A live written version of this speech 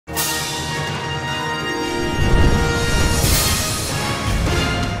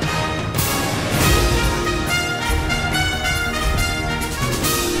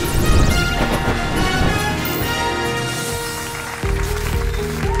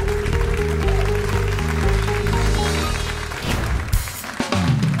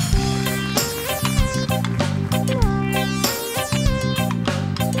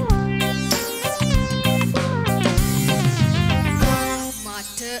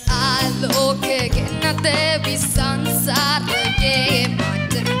ආලෝකේ ගෙන්න දෙවි සංසාරයේ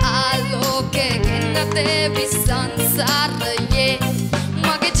මට ආලෝකේ ගෙන්න දෙවි සංසාරයේ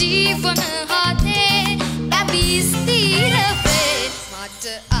මගේ ජීවන හදේ බැවි ස්ථිර වේ මට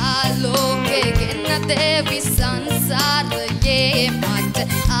ආලෝකේ ගෙන්න දෙවි සංසාරයේ මට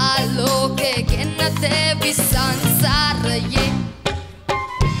ආලෝකේ ගෙන්න දෙවි සංසාරයේ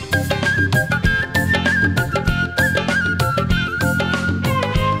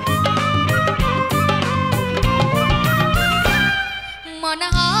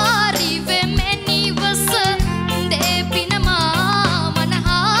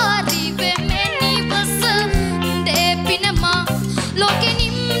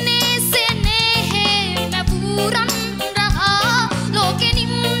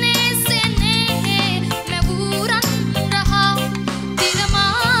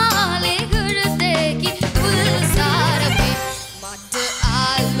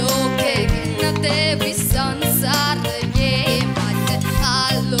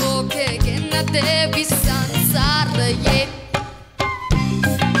Devi sansaraye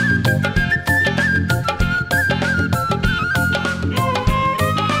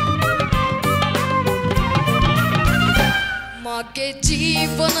Mage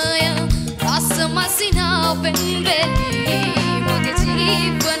jeevanaya rasamasina venveli Mage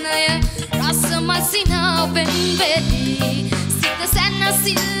jeevanaya rasamasina venveli Sita sanna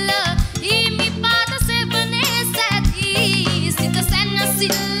silla imi pada sevane sati Sita sanna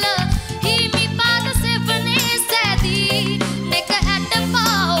silla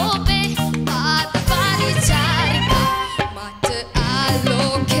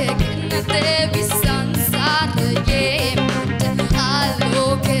Devi sansaraye mata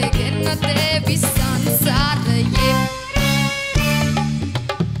aaloke genna devi sansaraye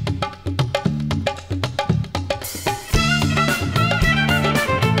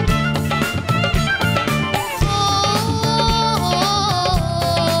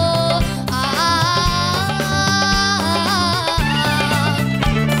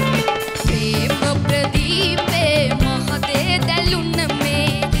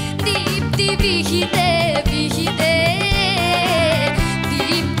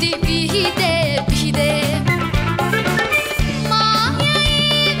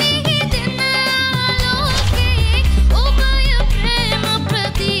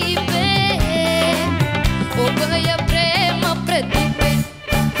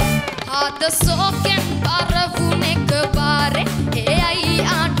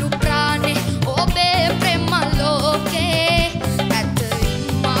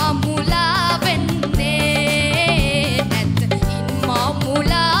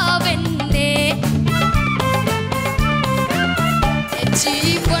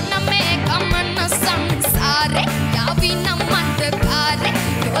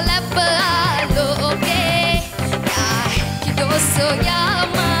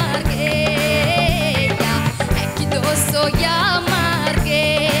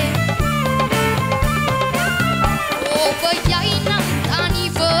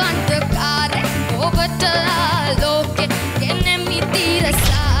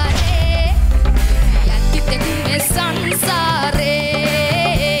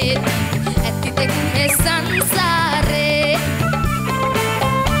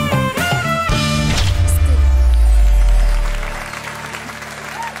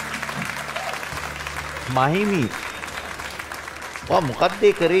මහිමි ඔයා මොකක්ද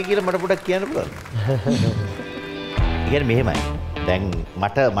ඒ කරේ කියලා මට පොඩ්ඩක් කියන්න පුළුවන්ද? ඉතින් මෙහෙමයි. දැන්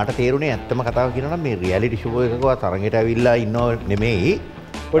මට තේරුනේ ඇත්තම කතාව කියනවා නම් මේ රියැලිටි ෂෝ එකක ඔයා තරඟයට ඇවිල්ලා ඉන්නව නෙමෙයි.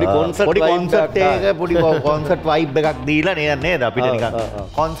 පොඩි කොන්සර්ට් එකක පොඩි කොන්සර්ට් වයිබ් එකක් දීලා නේද අපිට නිකන්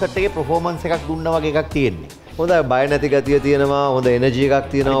කොන්සර්ට් එකේ පර්ෆෝමන්ස් එකක් දුන්නා වගේ එකක් තියෙන්නේ. හොඳයි බය නැති ගතිය තියෙනවා හොඳ එනර්ජි එකක්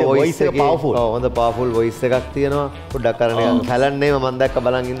තියෙනවා වොයිස් එක පවර්ෆුල්. ඔව් හොඳ පවර්ෆුල් වොයිස් එකක් තියෙනවා. පොඩ්ඩක් කරන එක ෆැලන්නේම මම දැක්ක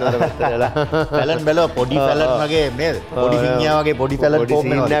බලන් ඉන්නවද පැත්තට. ෆැලන් බැලුවා පොඩි ෆැලන් වගේ නේද? පොඩි සිංහයා වගේ පොඩි ෆැලන් පොඩි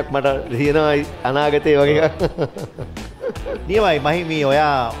සීනයක් මට තියෙනවා අනාගතේ වගේ එකක්. නියමයි මහිමි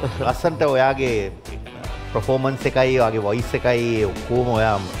ඔයා ලස්සන්ට ඔයාගේ performance එකයි ඔයාගේ voice එකයි ඔක්කොම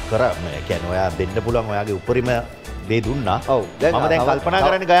ඔයා කියන්නේ ඔයා දෙන්න පුළුවන් ඔයාගේ උපරිම දේ දුන්නා. ඔව් මම දැන් කල්පනා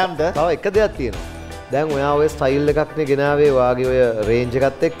කරන්නේ ගයම්ද? තව එක දෙයක් තියෙනවා. දැන් ඔයා ඔය ස්ටයිල් එකක් නේ ගෙනාවේ ඔයාගේ ඔය රේන්ජ්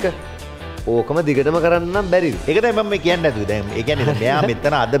එකත් එක්ක ඕකම දිගටම කරන්න නම් බැරිද? ඒක තමයි මම කියන්නේ නැතුව. දැන් ඒ කියන්නේ මෙයා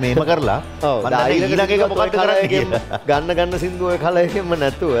මෙතන අද මේම කරලා මම දැන් ඊළඟ එක මොකක්ද කරන්නේ කියලා. ගන්න සින්දු ඔය කල එකෙන්ම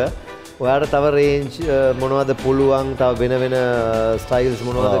නැතුව ඔයාට තව රේන්ජ් මොනවද පුළුවන් තව වෙන වෙන ස්ටයිල්ස්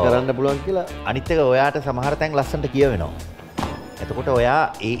මොනවද කරන්න පුළුවන් කියලා. අනිත් එක ඔයාට සමහර තැන් ලස්සනට කියවෙනවා. එතකොට ඔයා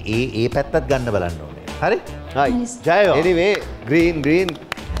ඒ පැත්තත් ගන්න බලන්න ඕනේ. හරි? හයි. ජයෝ. anyway green.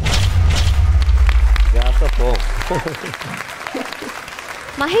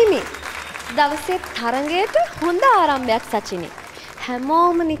 මහිමි දවසේ තරඟයට හොඳ ආරම්භයක් සචිනි.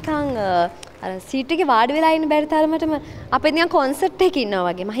 හැමෝම නිකන් අර සීට් එකේ වාඩි වෙලා ඉන්න බැරි තරමටම අපි නිකන් කොන්සර්ට් එකක ඉන්නවා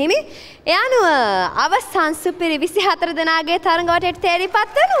වගේ. මහිමි එයානුව අවසන් සුපිරි 24 දෙනාගේ තරඟ වටේට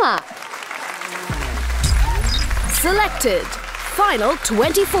තේරිපත් වෙනවා. Selected Final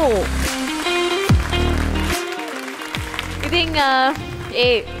 24. ඉතින්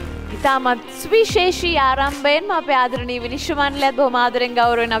ඒ ඉතාමත් සුවිශේෂී ආරම්භයෙන්ම අපේ ආදරණීය විනිශ්චය මණ්ඩලයත් බොහොම ආදරෙන්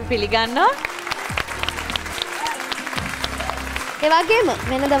ගෞරවයෙන් අපි පිළිගන්නවා. ඒ වගේම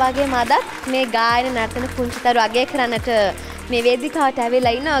වෙනද වගේම අදත් මේ ගායන නර්තන පුංචිතරු අගය කරන්නට මේ වේදිකාවට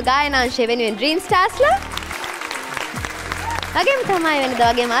ඇවිල්ලා ඉන්න ගායනාංශය වෙනුවෙන් ඩ්‍රීම් ස්ටාර්ස්ලා. වගේම තමයි වෙනද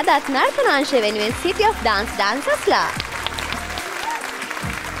වගේම අදත් නර්තනාංශය වෙනුවෙන් සිටි ඔෆ් ඩාන්ස් ඩාන්සර්ස්ලා.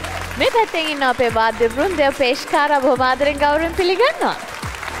 මේ පැත්තෙන් ඉන්න අපේ වාද්‍ය වෘන්දය පේෂ්කාරා බොහොම ආදරෙන් ගෞරවයෙන් පිළිගන්නවා.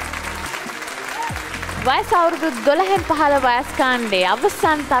 වයස අවුරුදු 12න් 15 වයස් කාණ්ඩයේ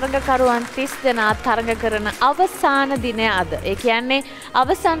අවසන් තරඟකරුවන් 30 දෙනා තරඟ කරන අවසාන දිනය අද. ඒ කියන්නේ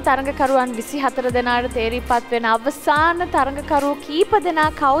අවසන් තරඟකරුවන් 24 දෙනාට තේරිපත් වෙන අවසාන තරඟකරුවෝ කීප දෙනා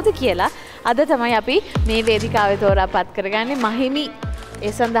කවුද කියලා අද තමයි අපි මේ වේදිකාවේ තෝරාපත් කරගන්නේ. මහිමි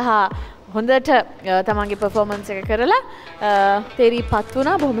ඒ සඳහා හොඳට තමන්ගේ පර්ෆෝමන්ස් එක කරලා තේරිපත්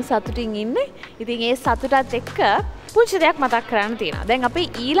වුණා. බොහොම සතුටින් ඉන්නේ. ඉතින් ඒ සතුටත් එක්ක පුංචි දෙයක් මතක් කරන්න තියෙනවා. දැන් අපි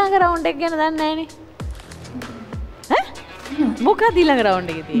ඊළඟ රවුන්ඩ් එක ගැන දන්නේ නැහනේ. මොකක්ද ඊළඟ රවුන්ඩ්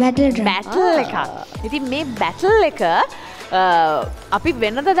එකේ තියෙන්නේ? බැටල් එකක්. ඉතින් මේ බැටල් එක අපි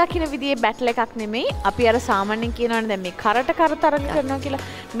වෙනද දකින විදිහේ බැටල් එකක් නෙමෙයි. අපි අර සාමාන්‍යයෙන් කියනවනේ දැන් මේ කරට කර තරඟ කරනවා කියලා.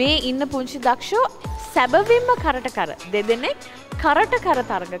 මේ ඉන්න පුංචි දක්ෂෝ සැබවින්ම කරට කර දෙදෙනෙක් කරට කර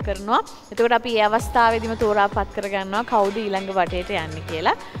තරඟ කරනවා. එතකොට අපි මේ අවස්ථාවේදීම තෝරාපත් කරගන්නවා කවුද ඊළඟ වටේට යන්නේ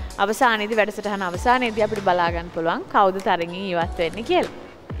කියලා. අවසානයේදී වැඩසටහන අවසානයේදී අපිට බලා ගන්න පුළුවන් කවුද තරඟින් ඉවත් වෙන්නේ කියලා.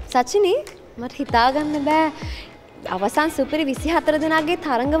 සචිනි මට හිතාගන්න බෑ අවසන් සුපිරි 24 දෙනාගේ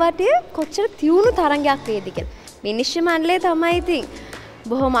තරඟ වටය කොච්චර තියුණු තරඟයක් වේද කියලා. විනිශ්චය මණ්ඩලය තමයි ඉතින්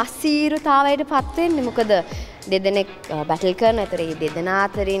බොහොම අසීරුතාවයට පත් වෙන්නේ. මොකද දෙදෙනෙක් බැටල් කරන අතර මේ දෙදෙනා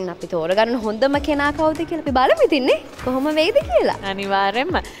අතරින් අපි තෝරගන්න හොඳම කෙනා කවුද කියලා අපි බලමු ඉතින් නේ කොහොම වෙයිද කියලා.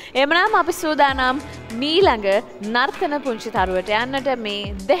 අනිවාර්යෙන්ම. එhmenan අපි සූදානම් මීළඟ නර්තන පුංචි තරුවට යන්නට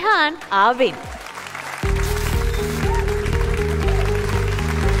මේ දෙහාන් ආවෙන්.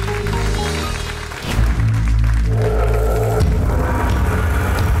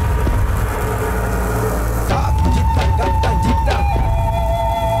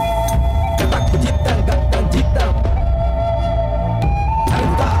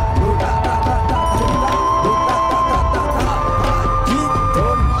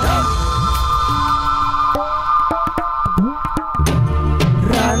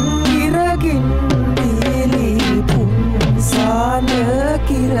 Rangiraginna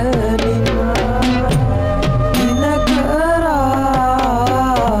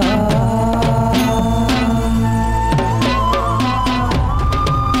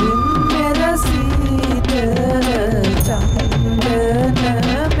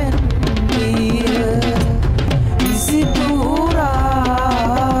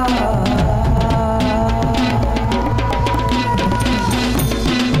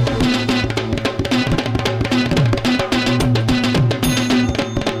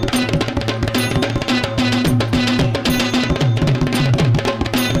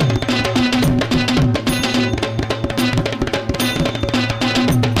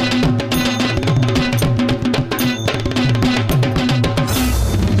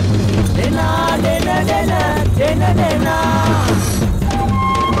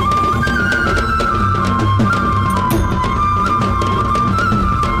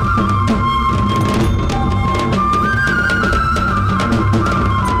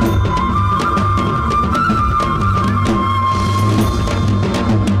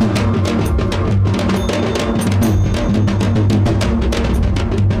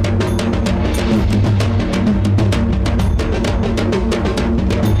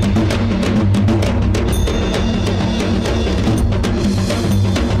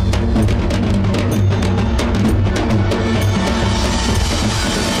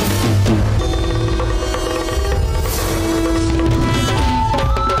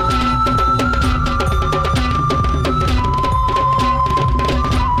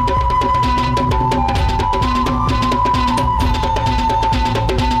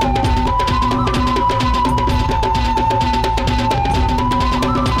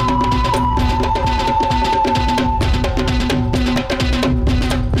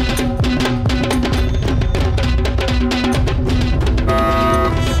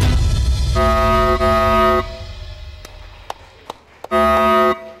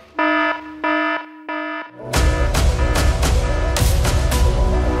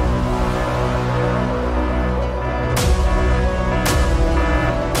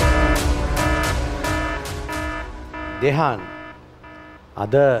දෙහාන්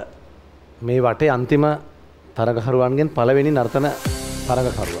අද මේ වටේ අන්තිම තරගකරුවන්ගෙන් පළවෙනි නර්තන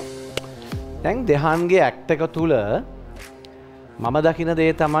තරගකරුවා. දැන් දෙහාන්ගේ ඇක්ට් එක තුල මම දකින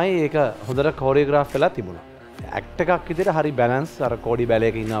දේ තමයි ඒක හොඳට කොරියෝග්‍රාෆ් වෙලා තිබුණා. ඇක්ට් එකක් විදිහට හරි බැලන්ස් අර කෝඩි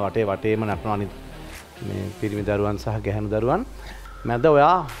බැලයක ඉන්නවා වටේම නටනවා අනිත් මේ පිරිමි දරුවන් සහ ගැහැණු දරුවන් මැද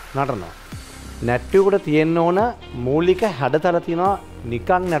ඔයා නටනවා. නැට්ටුවකට තියෙන්න ඕන මූලික හැඩතල තියෙනවා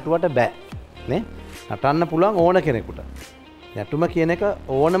නිකන් නැටුවට බෑ. නේ? නටන්න පුළුවන් ඕන කෙනෙකුට. නැටුම කියන එක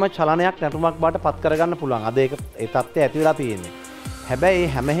ඕනම චලනයක් නැටුමක් බවට පත් කරගන්න පුළුවන්. අද ඒක ඒ தත්ත්වය ඇති වෙලා තියෙන්නේ. හැබැයි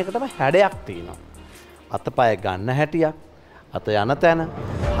හැම එකකටම හැඩයක් තියෙනවා. අතපය ගන්න හැටියක්, අත යන තැන,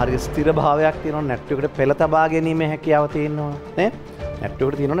 හරි ස්ථිර භාවයක් තියෙනවා. නැට්ටුවකට පෙළ තබා ගැනීමේ හැකියාව තියෙනවා. නේ?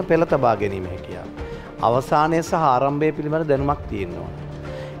 නැට්ටුවකට තියෙනවනේ පෙළ තබා ගැනීමේ හැකියාව. අවසානයේ සහ ආරම්භයේ පිළිබඳ දැනුමක් තියෙනවා.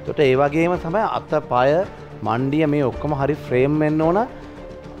 ඒකට ඒ වගේම තමයි අත, පය, මණ්ඩිය මේ ඔක්කොම හරි ෆ්‍රේම් වෙන්න ඕන.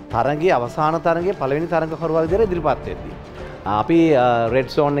 තරගයේ අවසාන තරගයේ පළවෙනි තරගකරුවා විදිහට ඉදිරිපත් වෙද්දී. අපි රෙඩ්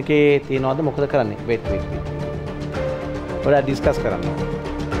සෝන් එකේ තියනවාද මොකද කරන්නේ? වෙයිට්. ඔයාලා ඩිස්කස් කරන්න.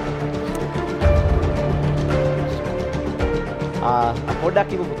 පොඩ්ඩක්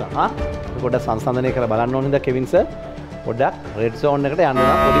ඉමු පුතා. පොඩ්ඩක් සංසන්දනය කරලා බලන්න ඕනේද කෙවින් සර්? පොඩ්ඩක් රෙඩ් සෝන් එකට යන්න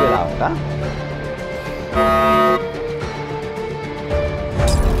ඕන පොඩි වෙලාවකට.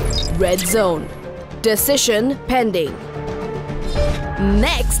 Red zone. Decision pending.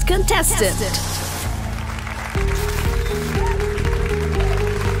 Next contestant.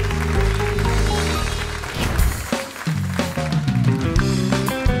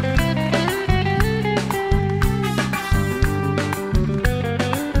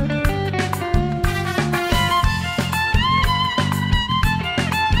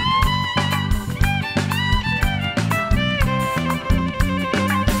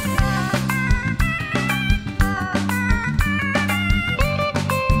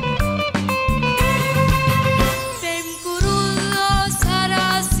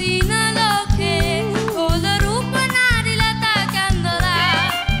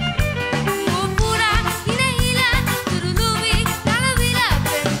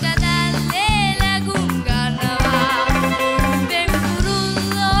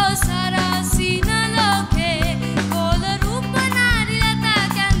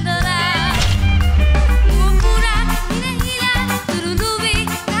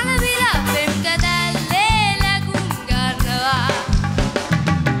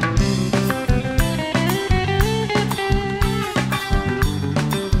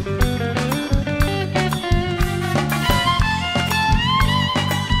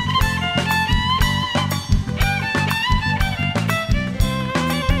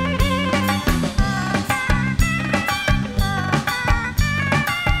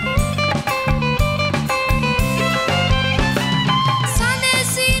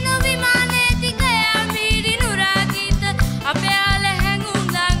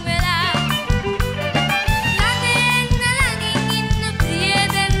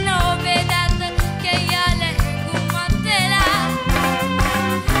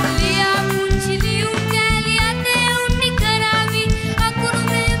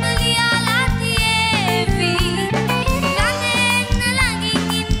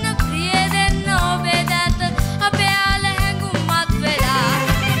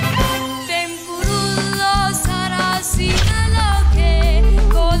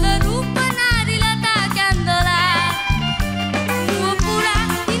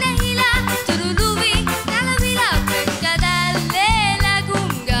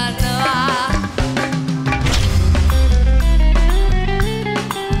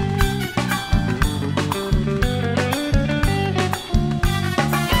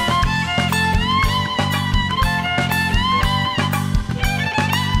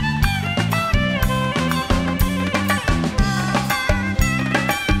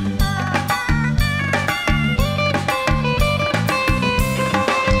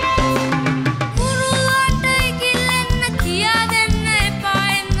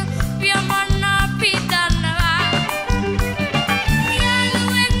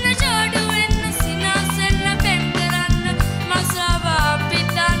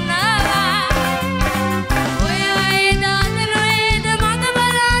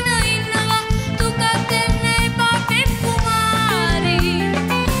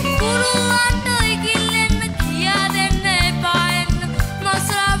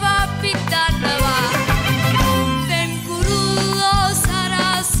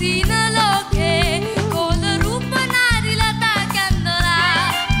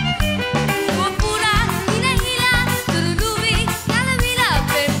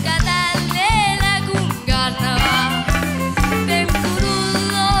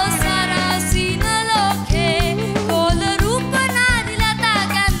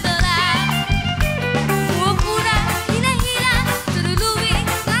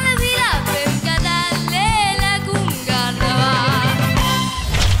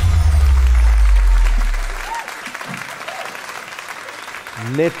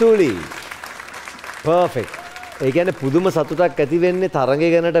 Nethuli. Perfect. ඒ කියන්නේ පුදුම සතුටක් ඇති වෙන්නේ තරඟය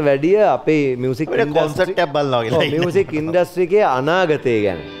ගැනට වැඩිය අපේ මියුසික් කොන්සර්ට් එකක් බලනවා කියලා. මියුසික් ඉන්ඩස්ට්‍රි එකේ අනාගතය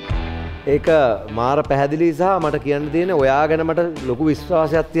ගැන. ඒක මාර පැහැදිලි සහ මට කියන්න තියෙන්නේ ඔයා ගැන මට ලොකු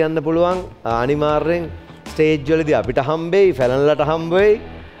විශ්වාසයක් තියන්න පුළුවන්. අනිවාර්යෙන් ස්ටේජ් වලදී අපිට හම්බෙයි, ෆැලන්ලට හම්බෙයි.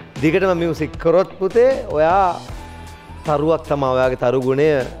 දිගටම මියුසික් කරොත් පුතේ ඔයා තරුවක් තමයි. ඔයාගේ තරු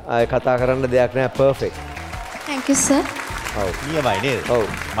ගුණය කතා කරන්න දෙයක් නෑ. පර්ෆෙක්ට්. Thank you sir. නියමයි නේද? ඔව්.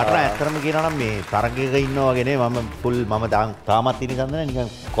 මට ඇත්තටම කියනවා නම් මේ තරඟයක ඉන්නවා වගේ නේ මම ෆුල් මම තාමත් ඉන්නේ ගන්න නිකන්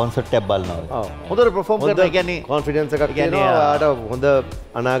කොන්සර්ට් එකක් බලනවා. ඔව්. හොඳට perform කරනවා කියන්නේ කොන්ෆිඩන්ස් එකක් තියෙනවා. ඔයාට හොඳ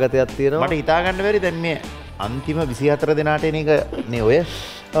අනාගතයක් තියෙනවා. මට හිතා ගන්න බැරි දැන් මේ අන්තිම 24 දෙනාට එන එක නේ ඔය.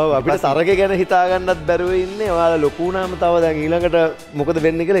 ඔව් අපිට තරඟය ගැන හිතා ගන්නත් බැරුව ඉන්නේ. ඔයාලා ලොකු වුණාම තව දැන් ඊළඟට මොකද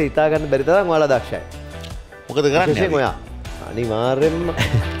වෙන්නේ කියලා හිතා ගන්න බැරි තරම් ඔයාලා දක්ෂයි. මොකද කරන්නේ? ඔයා අනිවාර්යෙන්ම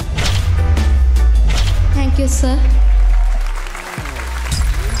Thank you sir.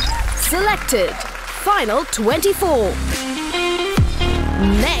 Selected. Final 24.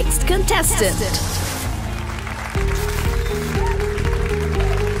 Next contestant.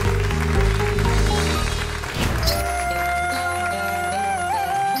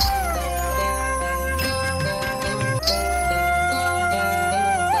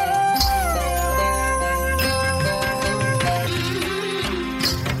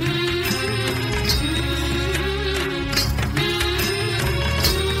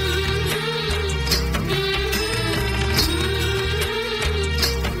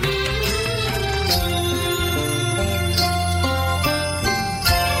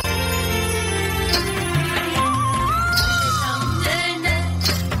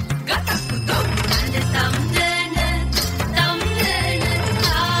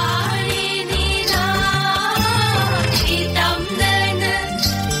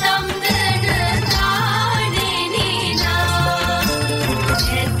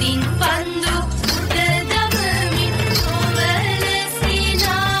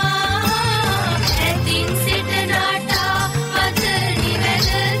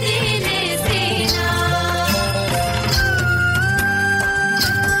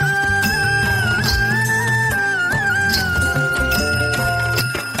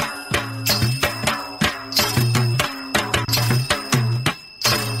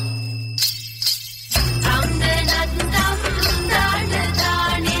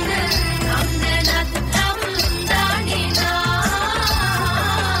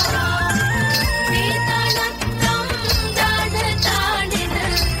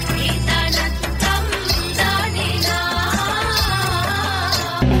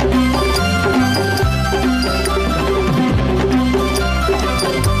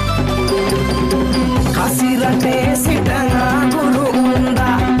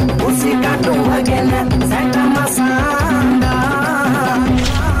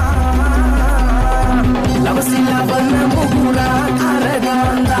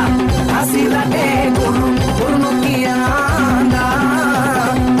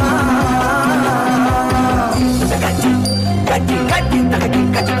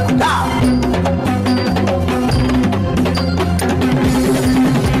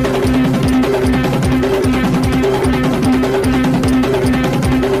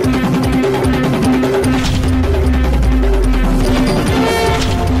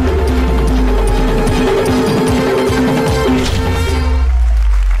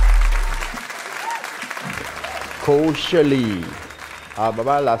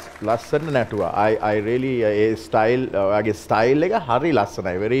 බබා ලස්සන නැටුවා. I really ඒ ස්ටයිල් ඔයාගේ ස්ටයිල් එක හරි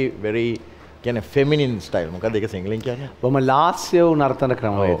ලස්සනයි. very කියන්නේ feminine style. මොකද ඒක සිංහලෙන් කියන්නේ? බොහොම ලාස්‍ය වූ නර්තන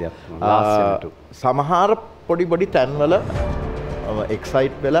ක්‍රමවේදයක්. ලාස්‍ය නටු. සමහර පොඩි තැන්වල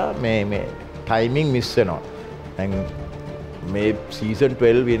excite වෙලා මේ timing miss වෙනවා. දැන් මේ season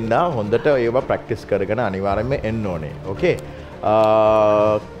 12 ඉඳලා හොඳට ඒවා practice කරගෙන අනිවාර්යයෙන්ම එන්න ඕනේ. Okay.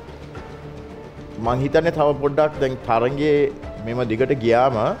 මං හිතන්නේ තව පොඩ්ඩක් දැන් තරඟේ මෙම දිගට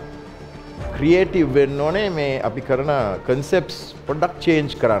ගියාම ක්‍රියේටිව් වෙන්න ඕනේ. මේ අපි කරන concepts පොඩ්ඩක්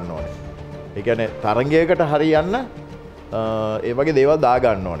change කරන්න ඕනේ. ඒ කියන්නේ තරඟයකට හරියන්න ඒ වගේ දේවල් දා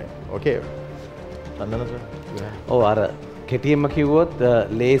ගන්න ඕනේ. ඕකේ. චන්දන සර්. ඔව් අර කෙටියෙන්ම කිව්වොත්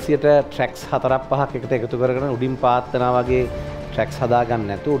ලේසියට ට්‍රැක්ස් 4-5ක් එකට එකතු කරගෙන උඩින් පාත්තනා වගේ ට්‍රැක්ස් හදා ගන්න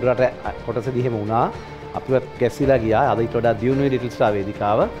නැතුව උඩරට කොටසදී එහෙම වුණා. අපිව කැසිලා ගියා. අද ඊට වඩා දියුණුවේ ලිටල් ස්ටාර්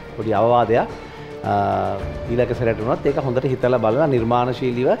වේදිකාව පොඩි අවවාදයක්. ඊළඟ සැරේට වුණත් ඒක හොඳට හිතලා බලලා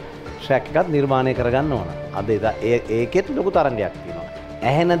නිර්මාණශීලීව ට්‍රැක් එකක් නිර්මාණය කරගන්න ඕන. අද ඒකෙත් ලොකු තරංගයක් තියෙනවා.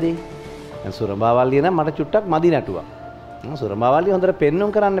 ඇහෙනදී දැන් සුරඹාවල්ලිය නම් මට චුට්ටක් මදි නැටුවා. සුරඹාවල්ලිය හොඳට පෙන්눔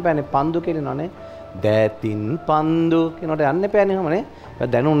කරන්න එපානේ. පන්දු කියනවනේ. දෑතින් පන්දු කියනකොට යන්න එපානේ හැමනේ.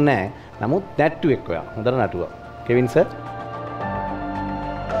 දැනුන්නේ නැහැ. නමුත් නැට්ටුවෙක් ඔයා. හොඳට නටුවා. Kevin sir.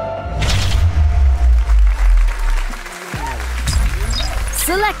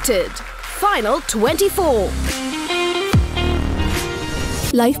 Selected. Final 24.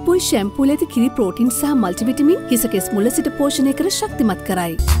 ලයිෆ්බොයි ෂැම්පූල ඇති කිරි ප්‍රෝටින් සහ මල්ටිවිටමින් හිස කෙස් මුල සිට පෝෂණය කර ශක්තිමත්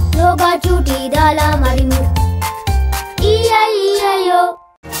කරයි. යෝගා චූටි දාලා මරිමු. ඊයෝ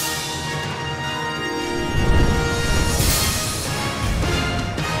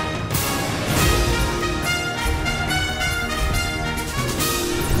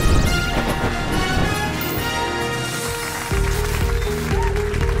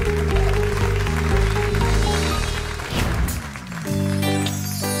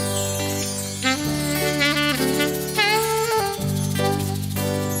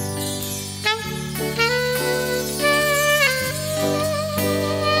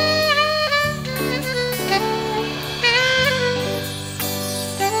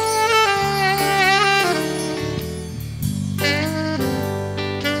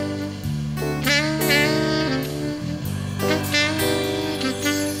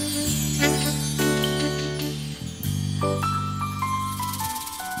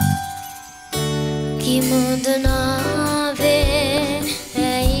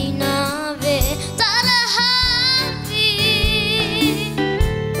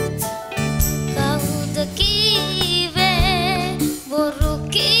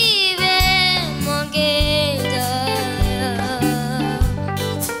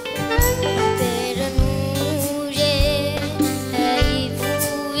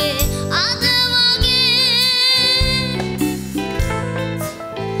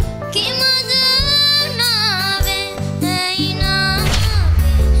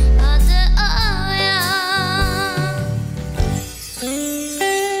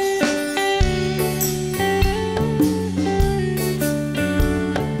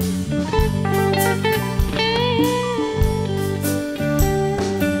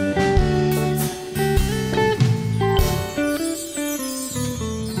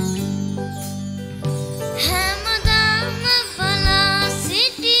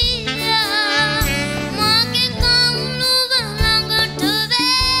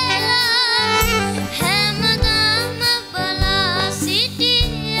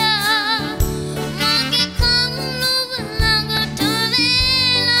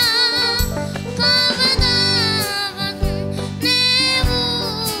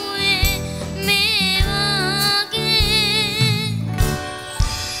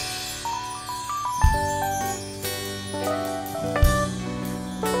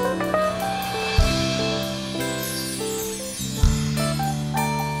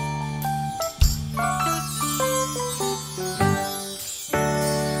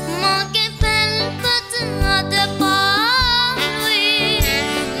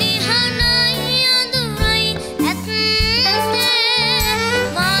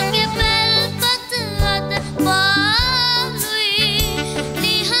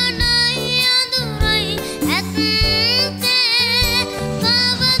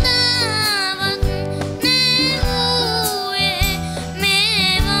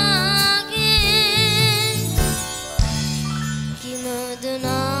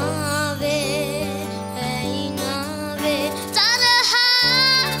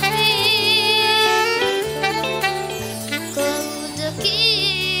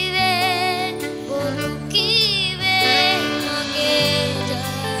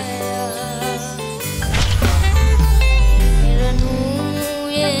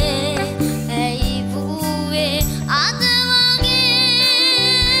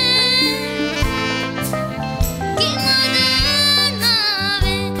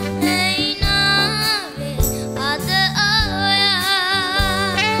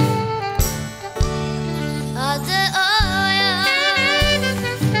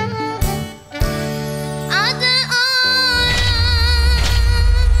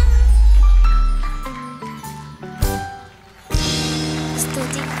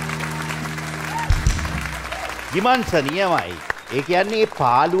ගිමන්ස නියමයි. ඒ කියන්නේ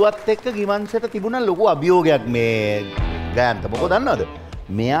පාළුවත් එක්ක ගිමන්සට තිබුණ ලොකු අභියෝගයක් මේ ගෑන්ත. මොකද දන්නවද?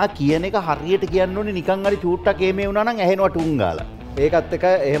 මෙයා කියන එක හරියට කියන්න ඕනේ නිකන් හරි චූට්ටක් එමේ වුණා නම් ඇහෙනවා ටුන් ගාලා. ඒකත් එක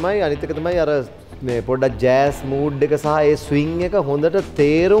එහෙමයි අනිත් එක තමයි අර මේ පොඩ්ඩක් ජෑස් මූඩ් එක සහ ඒ ස්විං එක හොඳට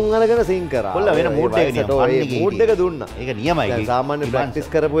තේරුම් අරගෙන සිං කරා. කොල්ල වෙන මූඩ් එක නියම. ඒ මූඩ් එක දුන්නා. ඒක නියමයි. දැන් සාමාන්‍ය ප්‍රැක්ටිස්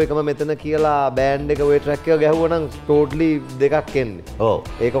කරපු එකම මෙතන කියලා බෑන්ඩ් එක ওই ට්‍රැක් එක ගැහුවා නම් ටෝටලි දෙකක් එන්නේ. ඔව්.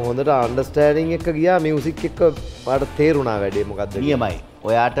 ඒක හොඳට අන්ඩර්ස්ටෑන්ඩින් එක ගියා මියුසික් එක පාට තේරුණා වැඩේ මොකද්ද. නියමයි.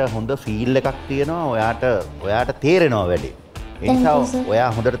 ඔයාට හොඳ ෆීල් එකක් තියෙනවා. ඔයාට තේරෙනවා වැඩේ. ඒ නිසා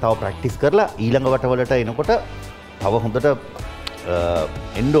ඔයා හොඳට තව ප්‍රැක්ටිස් කරලා ඊළඟ වටවලට එනකොට තව හොඳට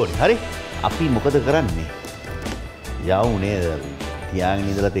එන්න ඕනේ. හරි? අපි මොකද කරන්නේ? යවු නේද? තියාගෙන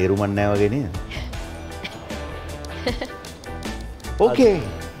ඉඳලා තේරුමක් නැහැ වගේ නේද? ඕකේ.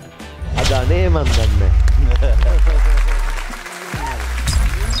 අද අනේ මන් දන්නේ.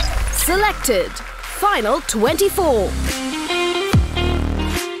 Selected. Final 24.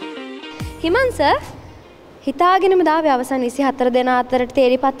 හිමන් සර් හිතාගෙනම දාවේ අවසන් 24 දෙනා අතරට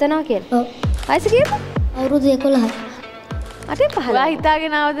තේරිපත් වෙනවා කියලා. ඔව්. වයස කීයද? අවුරුදු 11යි. අටේ 15. ඔයා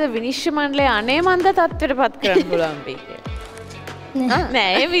හිතාගෙන ආවද විනිශ්චය මණ්ඩලයේ අනේ මන්ද තත්ත්වයටපත් කරන්න පුළුවන් වෙයි කියලා?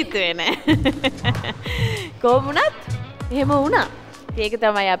 නෑ ඒ විතරේ නෑ. කොහොම වුණත් එහෙම වුණා. ඒක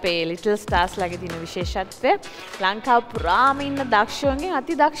තමයි අපේ ලිටල් ස්ටාර්ස් ළඟ තියෙන විශේෂත්වය. ලංකාව පුරාම ඉන්න දක්ෂයන්ගෙන්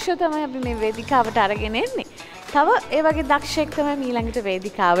අති දක්ෂ තමයි අපි මේ වේදිකාවට අරගෙන එන්නේ. තව ඒ වගේ දක්ෂයෙක් තමයි ඊළඟට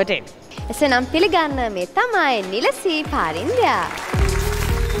වේදිකාවට එන්නේ. එසේනම් පිළිගන්න මේ තමයි නිලසී පාරින්දයා.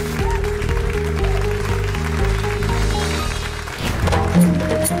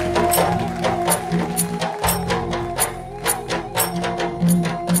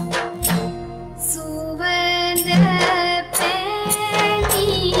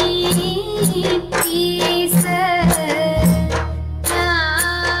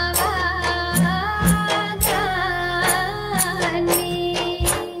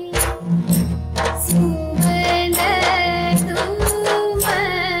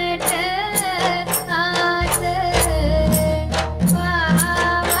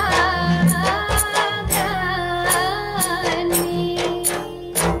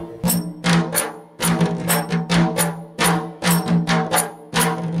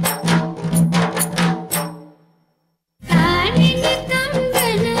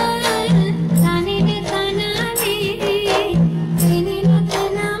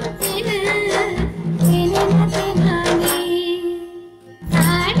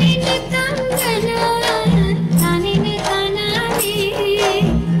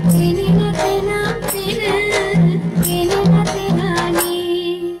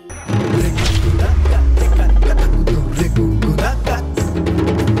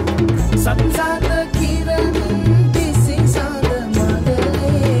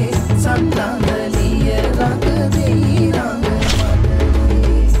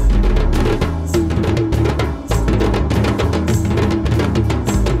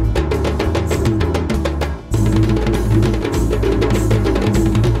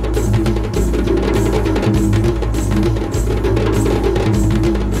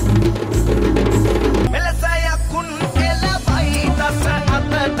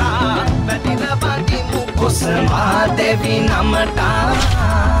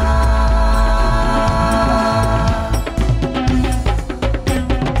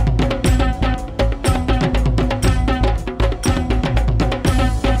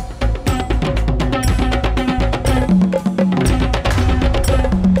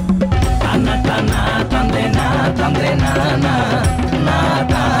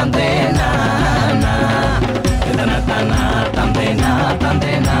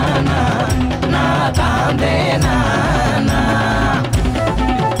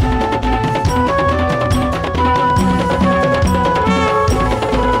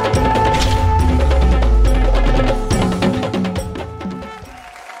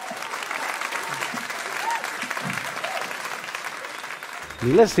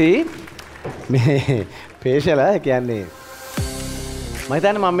 නිලසී මේ පේෂල කියන්නේ මම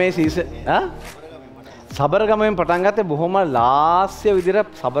හිතන්නේ මම මේ සීස සබරගමෙන් පටන් ගත්තේ බොහොම ලාස්‍ය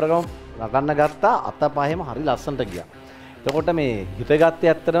විදිහට සබරගම නටන්න ගත්තා අතපහෙම හරි ලස්සනට ගියා. එතකොට මේ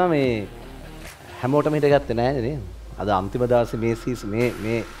හිතගත්තේ ඇත්තටම මේ හැමෝටම හිතගත්තේ නෑ නේද? අද අන්තිම දවසේ මේ සීස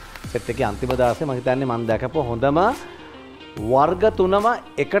මේ සෙට් එකේ අන්තිම දවසේ මම හිතන්නේ මම දැකපු හොඳම වර්ග තුනම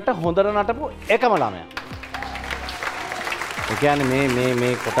එකට හොඳට නටපු එකම ළමයා. ඒ කියන්නේ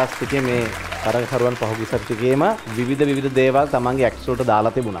මේ කොටස් ටිකේ මේ තරගකරුවන් පහුගිය සතියේම විවිධ දේවල් තමන්ගේ ඇක්ට් වලට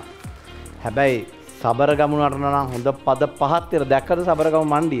දාලා තිබුණා. හැබැයි සබරගමු නටන නම් හොඳ පද පහක් තියලා දැක්කද සබරගමු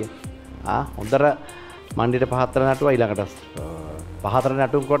මණ්ඩිය? හොඳට මණ්ඩියට පහතර නටුවා ඊළඟට පහතර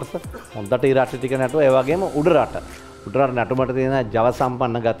නටුම් කොටස හොඳට ඉරට ටික නටුවා ඒ වගේම උඩරට නටුමට තියෙන ජව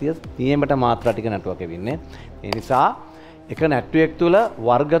සම්පන්න ගතිය නියමයට මාත්‍රා ටික නටුවා කෙවින්නේ. ඒ නිසා එක නැට්ටුවෙක් තුල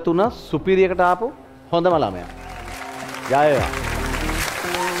වර්ග තුන සුපිරියකට ආපු හොඳම ළමයා. ජය වේවා.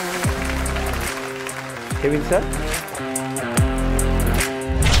 Kevin sir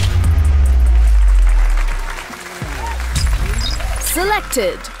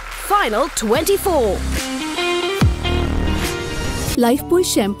Selected. Final 24. Life බොයි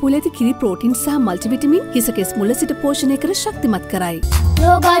ෂැම්පූල ඇති කිරි ප්‍රෝටින් සහ මල්ටිවිටමින් හිසකෙස් මුල සිට පෝෂණය කර ශක්තිමත් කරයි.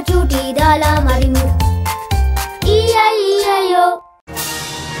 යෝගා චූටි දාලා මරිමු. ඊයෝ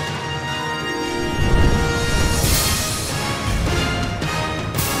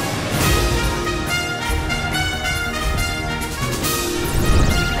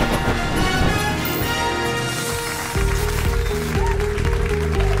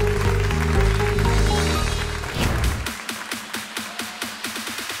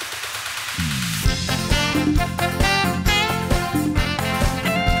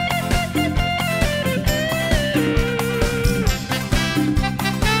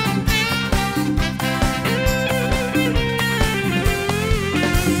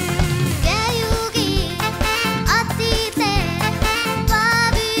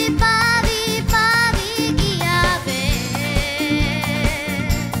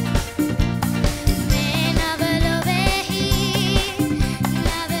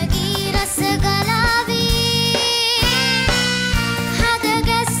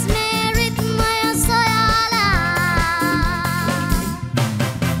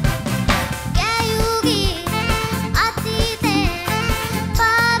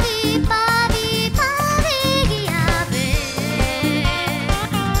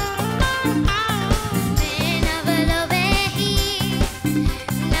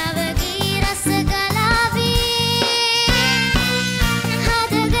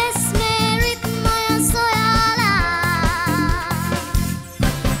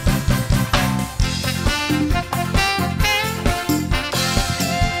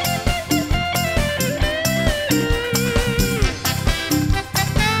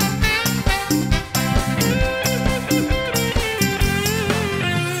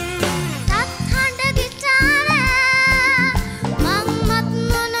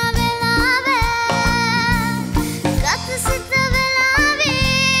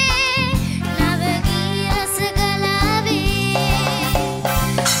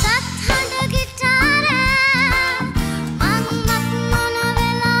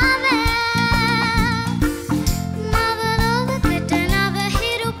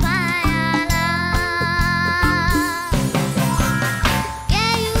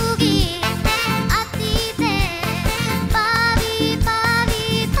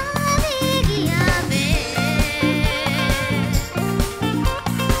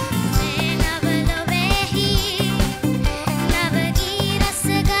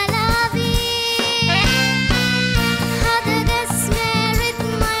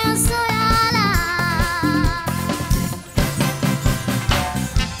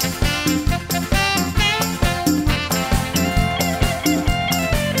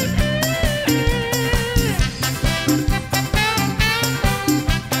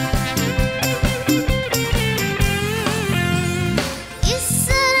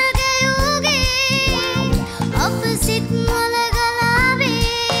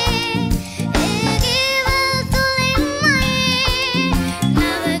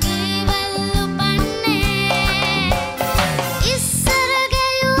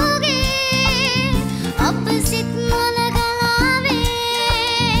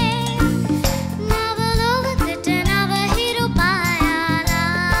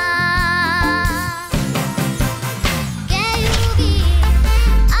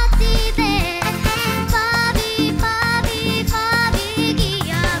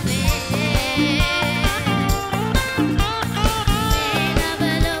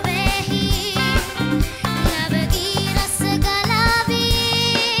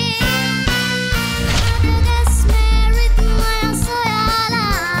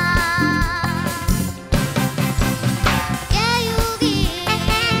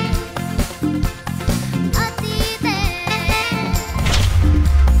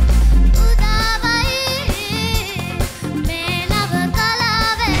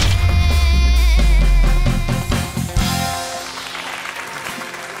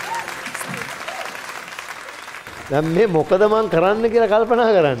දැන් මේ මොකද මං කරන්න කියලා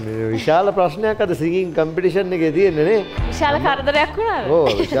කල්පනා කරන්නේ. විශාල ප්‍රශ්නයක් අද සිංගින් කම්පිටිෂන් එකේ තියෙන්නේ නේ. විශාල කරදරයක් වුණාද? ඔව්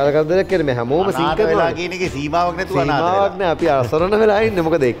විශාල කරදරයක් කියන්නේ මේ හැමෝම සිං කරනවා. කියන එකේ සීමාවක් නැතුව අනාථ වෙලා. සීමාවක් නෑ අපි අසරණ වෙලා ඉන්නේ.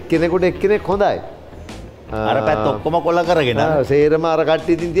 මොකද එක්කෙනෙකුට එක්කෙනෙක් හොඳයි. අර පැත්ත ඔක්කොම කොල කරගෙන. සේරම අර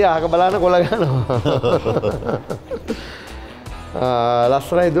කට්ටිය ඉතින් තියා අහක බලන කොල ගන්නවා.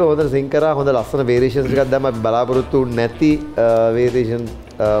 ලස්සනයි දුව හොඳට සිං කරා. හොඳ ලස්සන වේරියේෂන්ස් ටිකක් දැම්ම අපි බලාපොරොත්තු නැති වේරියේෂන්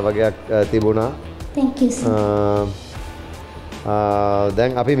වගේක් තිබුණා. Thank you sir.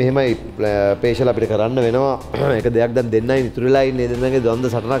 දැන් අපි මෙහෙමයි පේෂල් අපිට කරන්න වෙනවා. එක දෙයක් දැන් දෙන්නයි ඉතුරු වෙලා ඉන්නේ. දෙන්නගේ ද්වන්ද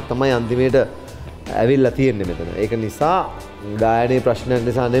සටනක් තමයි අන්තිමේට ඇවිල්ලා තියෙන්නේ මෙතන. ඒක නිසා ගායනයේ ප්‍රශ්නයක්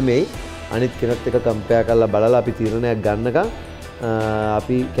නිසා නෙමෙයි. අනිත් කෙනෙක් එක කම්පෙයාර් කරලා බලලා අපි තීරණයක් ගන්නකම්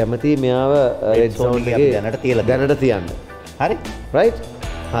අපි කැමති මෙයාව රෙඩ් සෝන් එකේ දැනට තියන්න. හරි? රයිට්?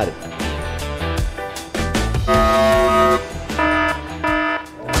 හරි.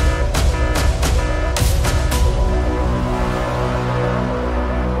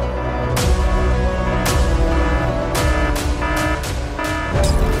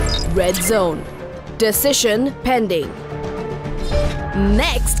 Red zone. Decision pending.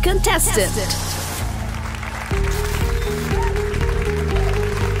 Next contestant.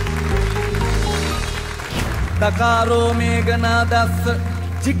 Takaro Meghana Das,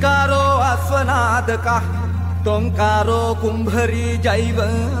 Chikaro Aswanadaka, Tomkaro Kumbhari Jaiva,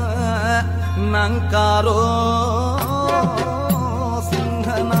 Nankaro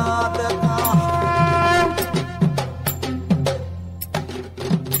Singhanadaka.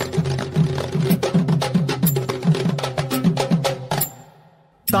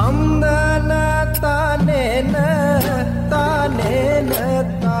 Tamdana tanena tanena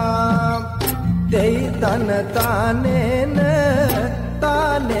tam Deitana tanena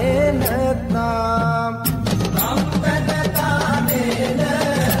tanena tam Tamdana tanena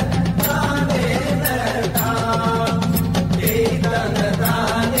tanena tam Deitana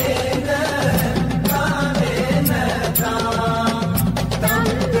tanena tanena tam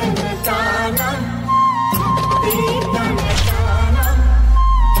Tamdana tanam Deitana tanam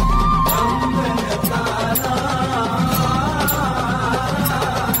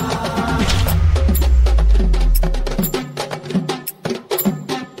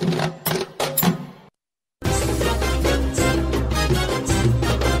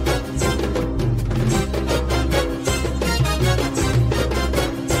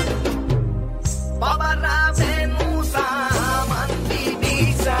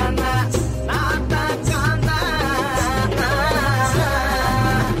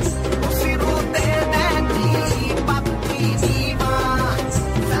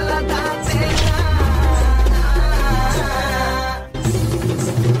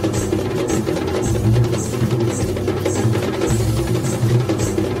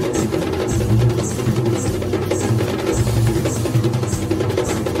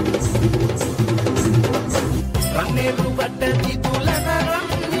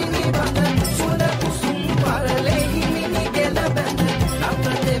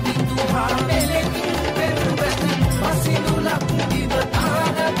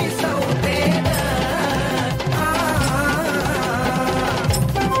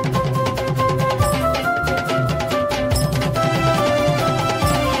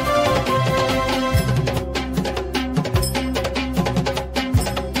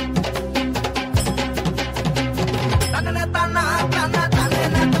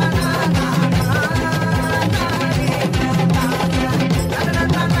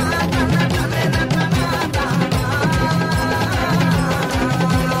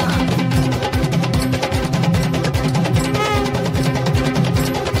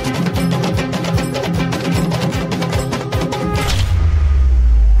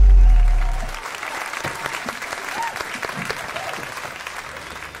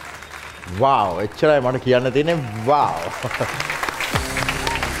wow, එච්චරයි මට කියන්න තියෙන්නේ wow.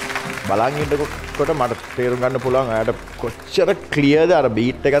 බලන් ඉන්නකොට මට තේරුම් ගන්න පුළුවන් අයට කොච්චර ක්ලියර්ද අර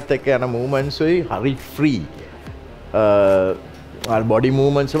බීට් එකත් එක්ක යන මූවමන්ට්ස් වෙයි හරි ෆ්‍රී. අර බොඩි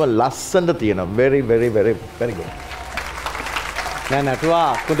මූවමන්ට්ස් වල ලස්සනට තියෙනවා. very very very very good. නෑ නටුවා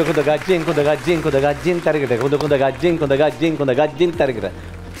කුද ගජ්ජෙන් තරකට කුද ගජ්ජෙන් තරකට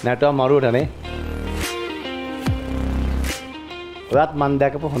නටුවා මරුවටනේ. ඔයත් මන්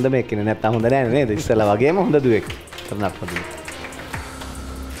දැකපු හොඳම එක්කනේ නැත්තම් හොඳ නෑ නේද? ඉස්සලා වගේම හොඳ දුවෙක්. තරණක් පොදුනේ.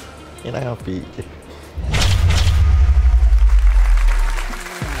 එනං අපි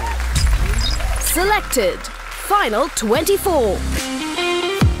Selected. Final 24.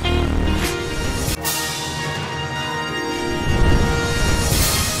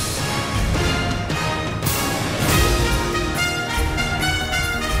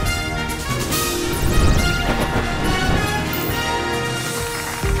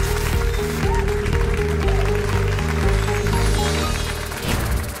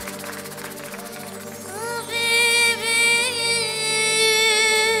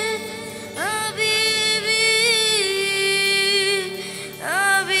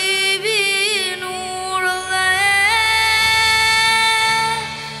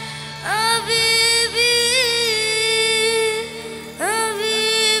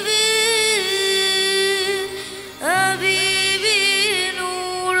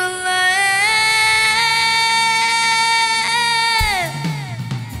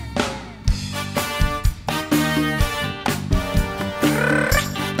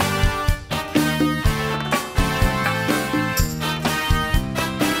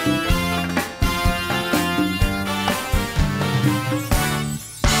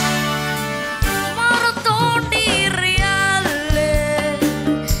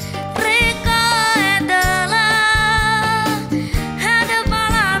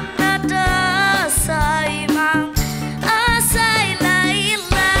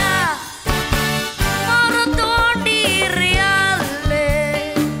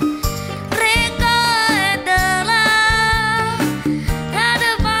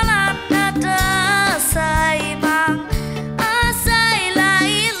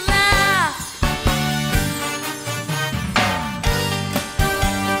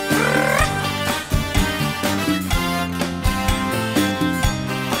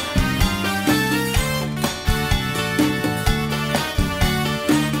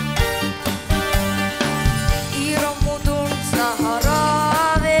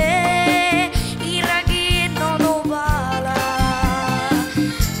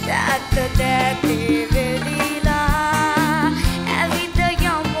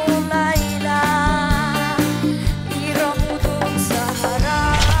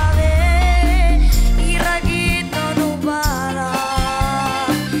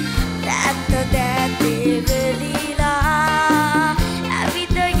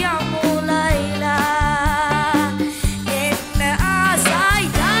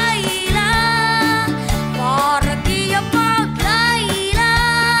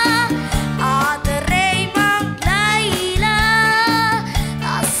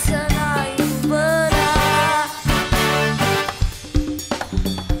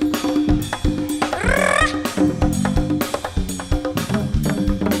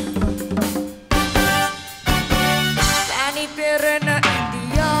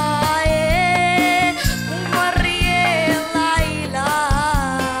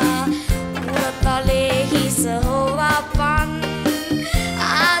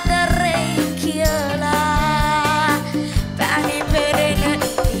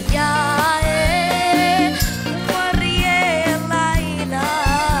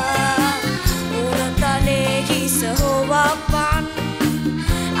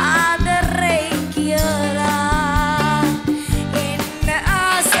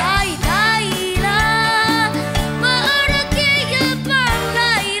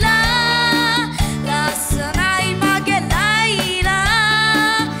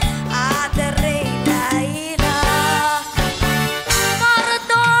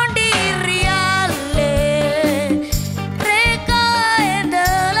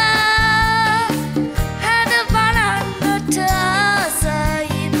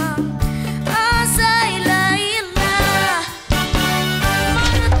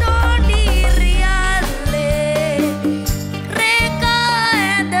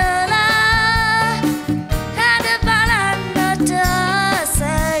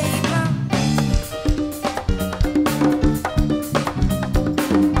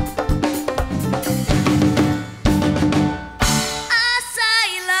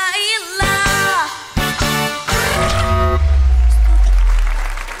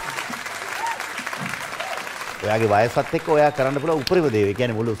 ඔයාගේ වයසත් එක්ක ඔයා කරන්න පුළුවන් උපරිම දේ. ඒ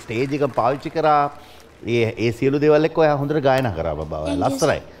කියන්නේ මුළු ස්ටේජ් එකම පාවිච්චි කරා. ඒ සියලු දේවල් එක්ක ඔයා හොඳට ගායනා කරා බබා. ඔයා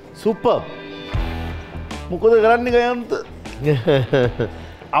ලස්සනයි. සුපර්. මොකද කරන්නේ ගයන්ත?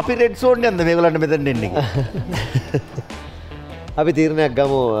 අපි රෙඩ් සෝන් යන්ද මේගොල්ලන්ට මෙතන එන්න එක. අපි තීරණයක්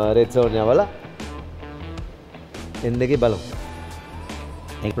ගමු රෙඩ් සෝන් යවලා. එන්නකේ බලමු.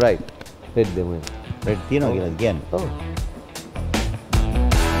 රයිට්. රෙඩ් දෙමු. රෙඩ් තියනවා කියලා කියන්නේ. ඔව්.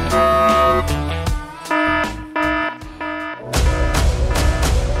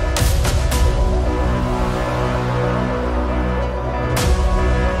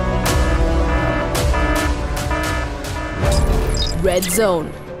 Red zone.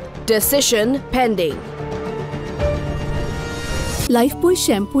 Decision pending. Life බොයි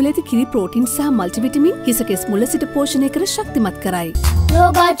ෂැම්පූල ඇති කිරි ප්‍රෝටින් සහ මල්ටිවිටමින් හිසකෙස් මුල සිට පෝෂණය කර ශක්තිමත් කරයි.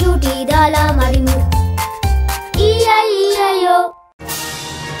 යෝගා චූටි දාලා මරිමු. ඊයෝ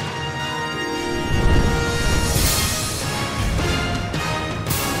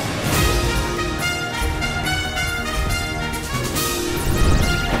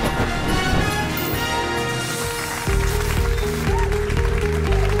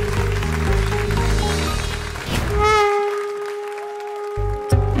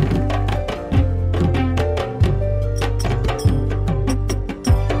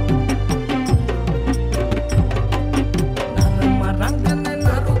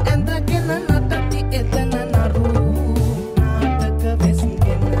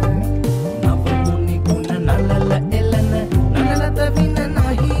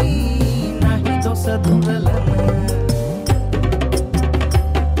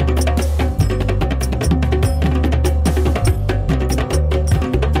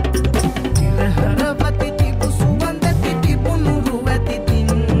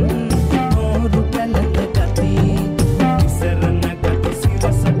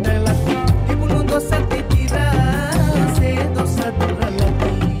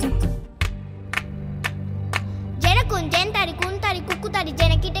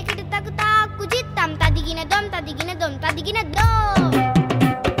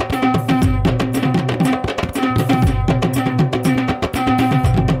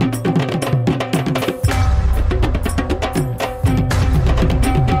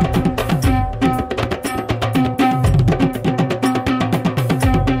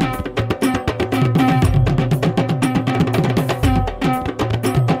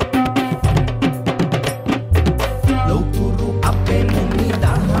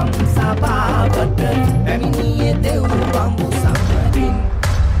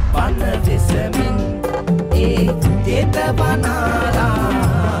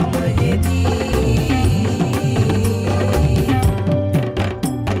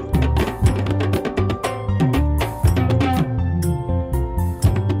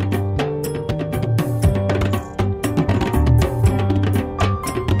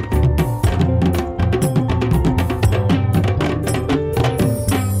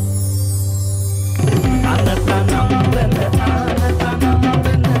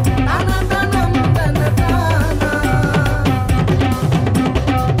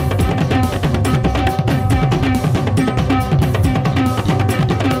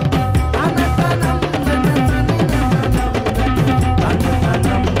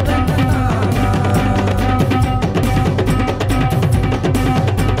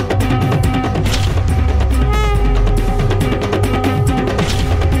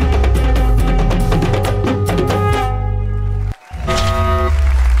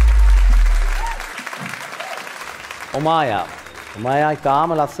මායා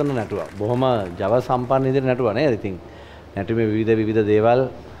ඉතාම ලස්සන නැටුවා. බොහොම ජව සම්පන්න විදිහට නැටුවා නේද? ඉතින් නැටුමේ විවිධ දේවල්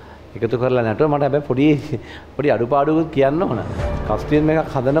එකතු කරලා නැටුවා. මට හැබැයි පොඩි අඩුපාඩුවක් කියන්න ඕන. කොස්ටියුම්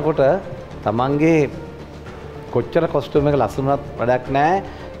එකක් හදනකොට තමන්ගේ කොච්චර කොස්ටියුම් එක ලස්සනවත් වැඩක් නැහැ.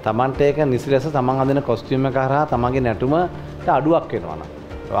 තමන්ට ඒක නිසි ලෙස තමන් හදන කොස්ටියුම් එක හරහා තමන්ගේ නැටුමට අඩුවක් වෙනවා නම්.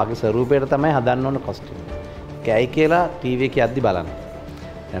 ඒ වගේ ස්වරූපයකට තමයි හදන්න ඕන කොස්ටියුම්. ඒකයි කියලා ටීවී එකේ යද්දි බලන්න.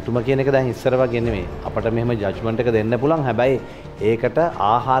 නැටුම කියන එක දැන් ඉස්සර වගේ නෙමෙයි. අපිට මෙහෙම ජජ්මන්ට් එක දෙන්න පුළුවන්. හැබැයි ඒකට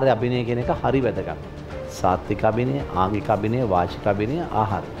ආහාර අභිනය කියන එක හරි වැදගත්. සාත්වික අභිනය, ආංගික අභිනය, වාචික අභිනය,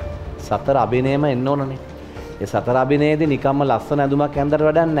 ආහාර. සතර අභිනයම එන්න ඕනනේ. ඒ සතර අභිනයේදී නිකම්ම ලස්සන ඇඳුමක් ඇඳලා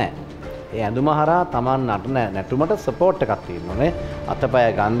වැඩක් නැහැ. ඒ ඇඳුම හරහා Taman නටන නැටුමට සපෝට් එකක් තියෙන්න ඕනේ. අතපය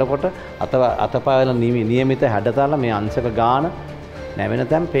ගන්නකොට අතපය වල නියමිත හැඩතල මේ අංශක ගාන නැවෙන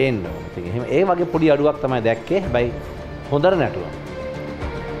තැන් පේන්න ඕනේ. ඉතින් එහෙම ඒ වගේ පොඩි අඩුවක් තමයි දැක්කේ. හැබැයි හොඳට නැටුවා.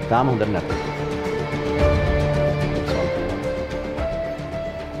 තාම හොඳට නැටුවා.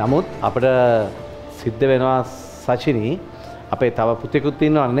 නමුත් අපිට සිද්ධ වෙනවා සචිනී අපේ තව පුතෙකුත්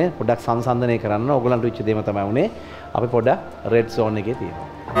ඉන්නවනේ පොඩ්ඩක් සංසන්දනය කරන්න. ඕගොල්ලන්ට වෙච්ච දේම තමයි උනේ. අපි පොඩ්ඩක් රෙඩ් සෝන් එකේ තියෙනවා.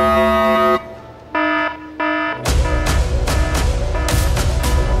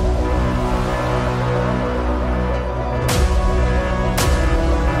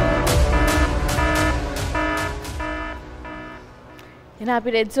 එහෙනම්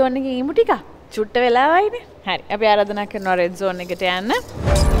අපි රෙඩ් සෝන් එකේ ඉමු ටික. චුට්ට වෙලාවයිනේ. හරි. අපි ආරාධනා කරනවා රෙඩ් සෝන් එකට යන්න.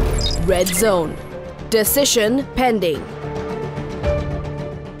 Red zone. Decision pending.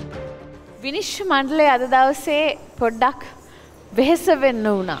 විනිශ්චය මණ්ඩලය අද දවසේ පොඩ්ඩක් වෙහෙස වෙන්න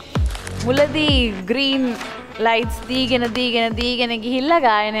වුණා. මුලදී ග්‍රීන් ලයිට්ස් දීගෙන ගිහිල්ලා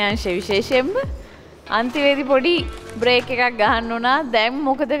ගායන අංශය විශේෂයෙන්ම අන්තිමේදී පොඩි බ්‍රේක් එකක් ගහන්න වුණා. දැන්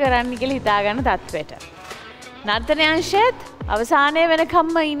මොකද කරන්න කියලා හිතාගන්න තත්ත්වයට. නර්තන අංශයත් අවසානයේ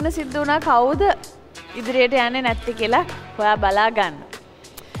වෙනකම්ම ඉන්න සිද්ධ වුණා. කවුද ඉදිරියට යන්නේ නැත්තේ කියලා හොයා බලා ගන්න.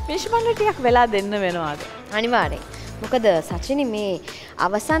 විනිශ්චය මණ්ඩලය ටිකක් වෙලා දෙන්න වෙනවාද? අනිවාර්යෙන්. මොකද සචිනි මේ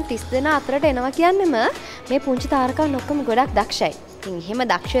අවසන් 30 දෙනා අතරට එනවා කියන්නේම මේ පුංචි තාරකවන් ඔක්කොම ගොඩක් දක්ෂයි. ඉතින් එහෙම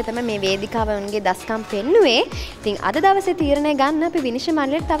දක්ෂය තමයි මේ වේදිකාවන්ගේ දස්කම් පෙන්නුවේ. ඉතින් අද දවසේ තීරණය ගන්න අපි විනිශ්චය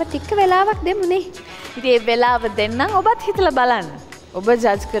මණ්ඩලයට තව ටික වෙලාවක් දෙමුනේ. ඉතින් මේ වෙලාව දෙන්නම් ඔබත් හිතලා බලන්න. ඔබ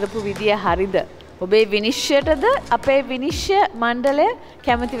ජජ් කරපු විදිය හරිද? ඔබේ විනිශ්චයටද අපේ විනිශ්චය මණ්ඩලය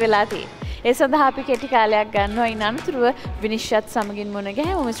කැමති වෙලා තියෙන්නේ. ඒ සඳහා අපි කෙටි කාලයක් ගන්නවා. ඉන් අනතුරුව විනිශ්චයත් සමගින් මුණ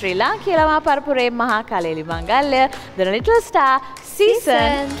ගැහෙමු. ශ්‍රී ලාංකේය ළමා පරපුරේ මහා කලෙලි මංගල්‍ය The Little Star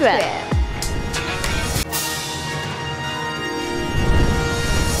Season 12.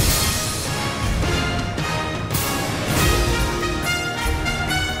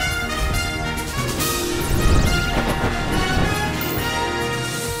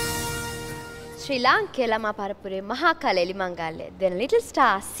 ශ්‍රී ලාංකේය ළමා පරපුරේ මහා කලෙලි මංගල්‍ය The Little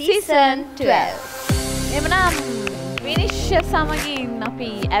Star Season 12. එමනම් විනිශ්චය සමගින් අපි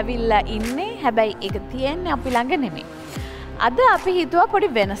ඇවිල්ලා ඉන්නේ. හැබැයි ඒක තියෙන්නේ අපි ළඟ නෙමෙයි. අද අපි හිතුවා පොඩි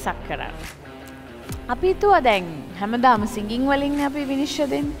වෙනසක් කරන්න. අපි හිතුවා දැන් හැමදාම සිංගින් වලින් අපි විනිශ්චය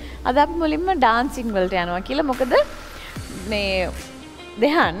දෙන්නේ. අද අපි මුලින්ම ඩාන්සින් වලට යනවා කියලා. මොකද මේ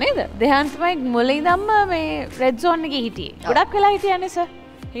දෙහාන් නේද? දෙහාන් තමයි මුලින් ඉඳන්ම මේ රෙඩ් සෝන් එකේ හිටියේ. ගොඩක් වෙලා හිටියනේ සර්.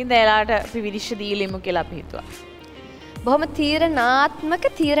 හින්දා එලාට අපි විනිශ්චය දීලිමු කියලා අපි හිතුවා. බොහොම තීරණාත්මක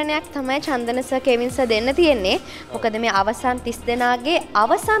තීරණයක් තමයි චන්දන සර් කෙවින් සර් දෙන්න තියෙන්නේ. මොකද මේ අවසන් 30 දෙනාගේ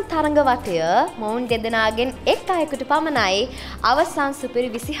අවසන් තරඟ වටය මොවුන් දෙදෙනාගෙන් එක් අයෙකුට පමණයි අවසන් සුපිරි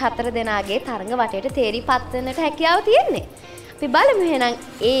 24 දෙනාගේ තරඟ වටයට තේරිපත් වෙන්නට හැකියාව තියෙන්නේ. අපි බලමු එහෙනම්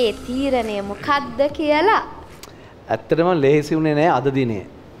ඒ තීරණය මොකක්ද කියලා. ඇත්තටම ලේසි වුණේ නෑ අද දිනේ.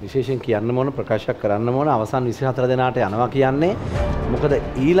 විශේෂයෙන් කියන්න ඕන ප්‍රකාශ කරන්න ඕන අවසන් 24 දෙනාට යනවා කියන්නේ. මොකද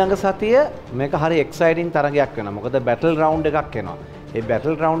ඊළඟ සතිය මේක හරි එක්සයිටිං තරගයක් වෙනවා. මොකද බැටල් රවුන්ඩ් එකක් එනවා. ඒ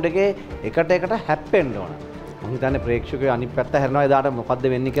බැටල් රවුන්ඩ් එකේ එකට හැප්පෙන්න ඕන. මම හිතන්නේ ප්‍රේක්ෂකයෝ අනිත් පැත්ත හැරෙනවා එදාට මොකද්ද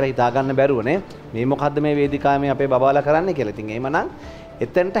වෙන්නේ කියලා හිතා ගන්න බැරුවනේ. මේ මොකද්ද මේ වේදිකාවේ මේ අපේ බබාලා කරන්නේ කියලා. ඉතින් එහෙමනම්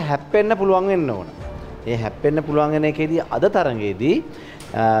එතෙන්ට හැප්පෙන්න පුළුවන් වෙන්න ඕන. ඒ හැප්පෙන්න පුළුවන් වෙන එකේදී අද තරඟයේදී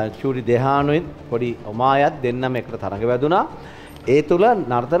චූරි දෙහානුයි පොඩි ඔමායත් දෙන්නම එකට තරඟ වැදුනා. ඒ තුල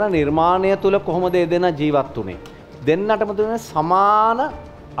නර්තන නිර්මාණය තුල කොහොමද ඒ දෙනා ජීවත් වුනේ? දෙන්නටම තියෙන සමාන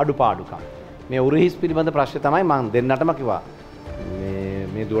අඩුපාඩුකම්. මේ උරහිස් පිළිබඳ ප්‍රශ්නේ තමයි මම දෙන්නටම කිව්වා.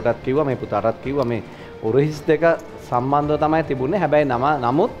 මේ දුවටත් කිව්වා මේ පුතාටත් කිව්වා මේ උරහිස් දෙක සම්බන්ධව තමයි තිබුණේ. හැබැයි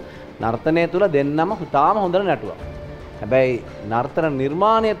නමුත් නර්තනය තුල දෙන්නම තාම හොඳට නැටුවා. හැබැයි නර්තන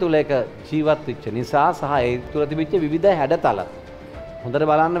නිර්මාණය තුල එක ජීවත් වෙච්ච නිසා සහ ඒ තුල තිබිච්ච විවිධ හැඩතල හොඳට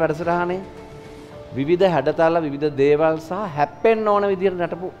බලන්න වැඩසටහනේ. විවිධ හැඩතල විවිධ දේවල් සහ හැප්පෙන්න ඕන විදිහට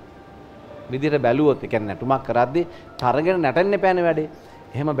නටපු විදිහට බැලුවොත් ඒ කියන්නේ නැටුමක් කරද්දී තරගෙන නැටෙන්න එපානේ වැඩේ.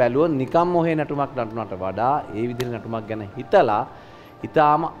 එහෙම බැලුවොත් නිකම් මොහේ නැටුමක් නටනට වඩා ඒ විදිහට නැටුමක් ගැන හිතලා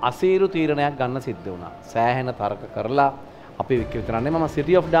ඊටාම අසීරු තීරණයක් ගන්න සිද්ධ වුණා. සෑහෙන තර්ක කරලා අපි විතරන්නේ මම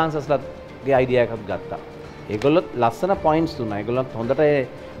City of Dancers-ලගේ අයිඩියා එකක් ගත්තා. ඒගොල්ලොත් ලස්සන පොයින්ට්ස් දුන්නා. ඒගොල්ලොත් හොඳට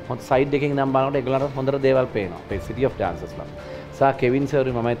හොඳ සයිඩ් එකකින් නම් බලනකොට ඒගොල්ලන්ට හොඳට දේවල් පේනවා. අපේ City of Dancers-ලා. සා කෙවින්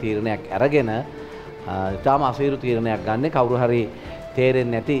සර්වි මමයි තීරණයක් අරගෙන ඊටාම අසීරු තීරණයක් ගන්න. කවුරු හරි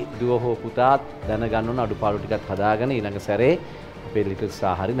තේරෙන්නේ නැති දුව හෝ පුතා දැනගන්න ඕන අඩුපාඩු ටිකක් හදාගෙන ඊළඟ සැරේ අපේ ලිටල්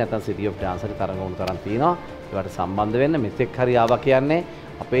ස්ටාර් හරි නැත්නම් City of Dancers තරඟ වුණ තරම් තියෙනවා. ඒවට සම්බන්ධ වෙන්න මෙතෙක් හරි ආවා කියන්නේ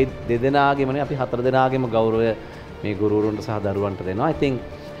අපේ දෙදෙනාගේම නේ අපි හතර දෙනාගේම ගෞරවය මේ ගුරුවරුන්ට සහ දරුවන්ට දෙනවා. I think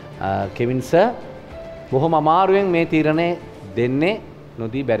කෙවින් සර් බොහොම අමාරුවෙන් මේ තීරණය දෙන්නේ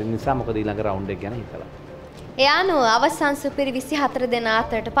නොදී බැරි නිසා මොකද ඊළඟ රවුන්ඩ් එක ගැන හිතලා. ඒ අනුව අවසන් සුපිරි 24 දෙනා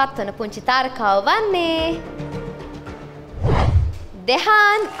අතරට පත්වන පුංචි තාරකාව වන්නේ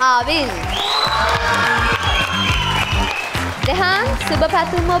දෙහාන් ආවින්. දෙහාන් සුබ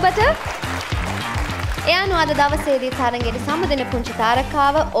පැතුම් ඔබට. ඒ අනුව අද දවසේදී තරඟයේ සමුදෙන පුංචි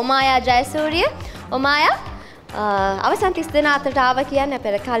තාරකාව ඔමායා ජයසූරිය. ඔමායා අවසන් 30 දෙනා අතරට ආවා කියන්නේ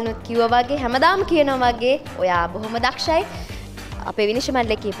පෙර කලිනුත් කිව්වා වගේ හැමදාම කියනවා වගේ ඔයා බොහොම දක්ෂයි. අපේ විනිශ්චය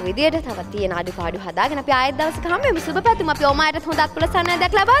මණ්ඩලය කියපු විදියට තවත් තියෙන අඩුපාඩු හදාගෙන අපි ආයෙත් දවසක හම්බ වෙමු. සුබ පැතුම්. අපි ඔමායට හොඳ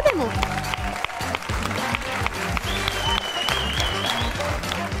අත්පුලසන්නයක් ලබා දෙමු.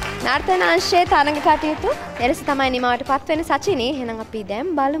 නර්තන අංශයේ තරඟ කටයුතු එලෙස තමයි නිමාවටපත් වෙන්නේ සචිනී. එහෙනම් අපි දැන්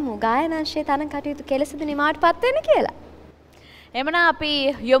බලමු ගායන අංශයේ තරඟ කටයුතු කෙලෙසද නිමාවටපත් වෙන්නේ කියලා. එමනම් අපි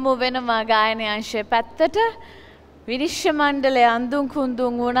යොමු වෙනවා ගායන අංශයේ පැත්තට. විනිශ්චය මණ්ඩලය අඳුන්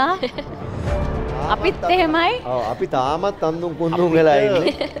කුඳුන් වුණා. අපිත් එහෙමයි. ඔව් අපි තාමත් අඳුන් කුඳුන් වෙලා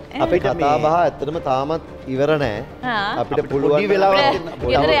ඉන්නේ. අපේ කතා බහ ඇත්තටම තාමත් ඉවර නෑ. අපිට පුළුවන් වෙලාවක්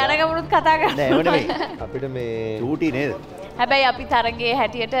ගෙදර යන ගමනුත් කතා කරන්න. නෑ එහෙම නෙමෙයි. අපිට මේ ඩියුටි නේද? හැබැයි අපි තරගයේ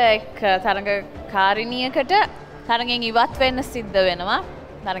හැටියට එක් තරඟකාරිනියකට තරගෙන් ඉවත් වෙන්න සිද්ධ වෙනවා.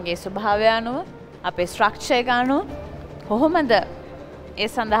 තරගයේ ස්වභාවය අනුව අපේ ස්ට්‍රක්චර් එක අනුව කොහොමද ඒ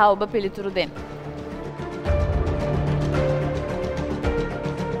සඳහා ඔබ පිළිතුරු දෙන්නේ?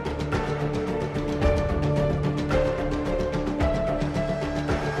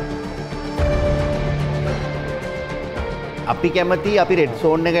 අපි කැමති අපි රෙඩ්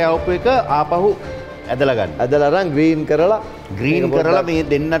සෝන් එක යවපු එක ආපහු ඇදලා ගන්න. ඇදලා අරන් ග්‍රීන් කරලා මේ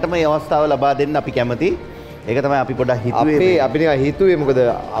දෙන්නටම මේ අවස්ථාව ලබා දෙන්න අපි කැමති. ඒක තමයි අපි පොඩ්ඩක් හිතුවේ. අපි නිකන් හිතුවේ මොකද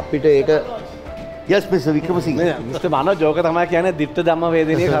අපිට ඒක යස් මිස්ටර් වික්‍රමසිංහ මිස්ටර් මනෝ ජෝක තමයි කියන්නේ දිට්ඨ ධම්ම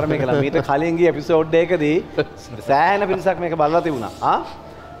වේදිනිය කර්මය කියලා. මීට කලින් ගිය එපිසෝඩ් එකකදී සෑහෙන පිරිසක් මේක බලලා තිබුණා.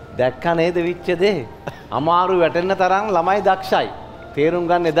 දැක්ක නේද විච්ච දේ? අමාරු වැටෙන්න තරම් ළමයි දක්ෂයි. තේරුම්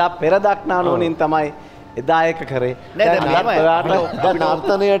ගන්න එදා පෙර දක්නා නෝනින් තමයි එදා ඒක කරේ. දැන්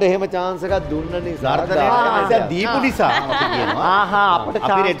නර්තනයට එහෙම chance එකක් දුන්න නිසා නර්තනයට දීපු නිසා අපි කියනවා. අපිට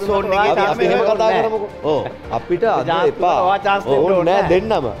අපි රෙඩ් සෝන් එකේ අපි එහෙම කතා කරමුකෝ. අපිට අද එපා. ඕනේ නෑ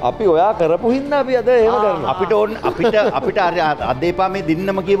දෙන්නම. අපි ඔයා කරපු හින්දා අපි අද එහෙම කරනවා. අපිට අද එපා මේ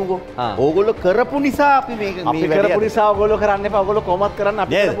දෙන්නම කියමුකෝ. ඕගොල්ලෝ කරපු නිසා අපි මේක අපි කරපු නිසා ඕගොල්ලෝ කරන්න එපා. ඕගොල්ලෝ කොහොමත් කරන්න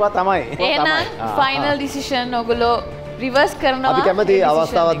අපි කරපුවා තමයි. එහෙනම් ෆයිනල් ඩිසිෂන් ඕගොල්ලෝ රිවර්ස් කරනවා. අපි කැමති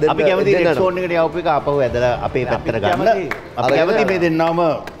අවස්ථාවක් දෙන්න. අපි කැමති රෙඩ් සෝන් එකට යවපු එක ආපහු ඇදලා අපේ පැත්තට ගන්න. අපි කැමති මේ දෙන්නම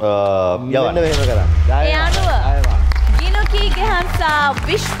යවන්න එහෙම කරන්න. ඒ අනුව විනුකි ගෙහන්සා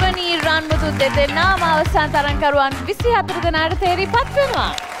විශ්වනී රන්මුතු දෙදෙනාම අවසන් තරඟකරුවන් 24 දෙනාට තේරීපත්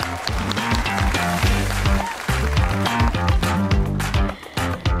වෙනවා.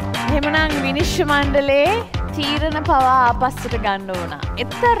 එහෙමනම් විනිශ්චය මණ්ඩලයේ තීරණ පවා ආපස්සට ගන්න වුණා.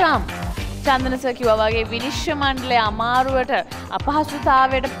 එතරම් චන්දන සර් කිව්වා වගේ විනිශ්චය මණ්ඩලය අමාරුවට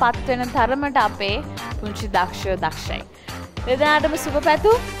අපහසුතාවයට පත්වෙන තරමට අපේ පුංචි දක්ෂයෝ දක්ෂයි. දෙදෙනාටම සුබ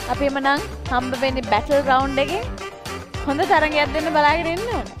පැතුම්. අපි එමනම් හම්බ වෙන්නේ බැටල් රවුන්ඩ් එකේ. හොඳ තරගයක් දෙන්න බලාගෙන ඉන්න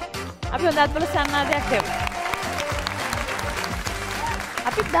ඕනේ. අපි හොඳ අත්වල සන්නාදයක් දෙමු.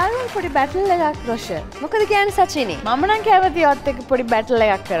 අපි දානවා පොඩි බැටල් එකක් රොෂර්. මොකද කියන්නේ සචිනි? මම නම් කැමති ඔත් එක්ක පොඩි බැටල්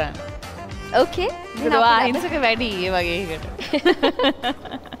එකක් කරන්න. ඕකේ. දිනවා අහිංසක වැඩි ඒ වගේ එකට.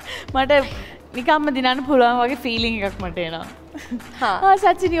 මට නිකම්ම දිනන්න පුළුවන් වගේ ෆීලිං එකක් මට එනවා.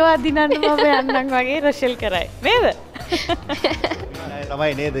 සචිනි ඔයා දිනන්න මම යන්නම් වගේ රොෂෙල් කරයි. නේද?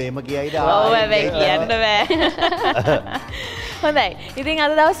 තමයි නේද? එම කියයිද? ඔව් කියන්න බෑ. හොඳයි. ඉතින්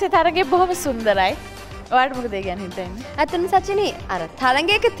අද දවසේ තරගේ බොහොම සුන්දරයි. ඔයාලට මොකද ඒ ගැන හිතන්නේ? ඇත්තටම සචිනි අර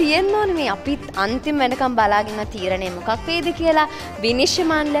තරගයක තියෙන්න ඕනේ මේ අපිත් අන්තිම වෙනකම් බලාගෙන තීරණය මොකක් වේද කියලා විනිශ්චය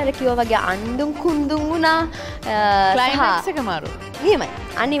මණ්ඩලය කිව්වා වගේ අඳුන් කුඳුන් වුණා. ක්ලයිමැක්ස් එක මාරු. නියමයි.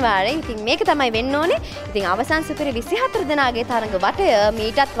 අනිවාර්යෙන්. ඉතින් මේක තමයි වෙන්න ඕනේ. ඉතින් අවසන් සුපිරි 24 දෙනාගේ තරඟ වටය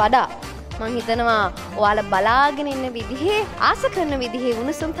මීටත් වඩා මං හිතනවා ඔයාලා බලාගෙන ඉන්න විදිහේ ආස කරන විදිහේ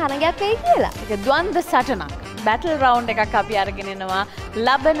උණුසුම් තරඟයක් වෙයි කියලා. ඒක ද්වන්ද සටනක්. බැටල් රවුන්ඩ් එකක් අපි අරගෙන එනවා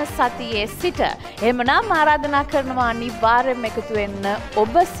ලබන සතියේ සිට. එහෙමනම් ආරාධනා කරනවා අනිවාර්යයෙන්ම එකතු වෙන්න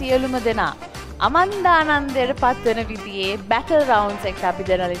ඔබ සියලුම දෙනා. අමන්දානන්දයට පත්වෙන විදිහේ බැටල් රවුන්ඩ්ස් එක අපි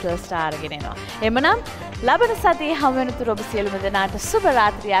දෙන ලිටල් ස්ටාර් අරගෙන එනවා. එහෙමනම් ලබන සතියේ හමු වෙනතුරු ඔබ සියලුම දෙනාට සුබ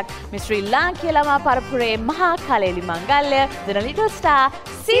රාත්‍රියක්. මේ ශ්‍රී ලාංකීය ළමා පරපුරේ මහා කලෙලි මංගල්‍ය දෙන ලිටල් ස්ටාර්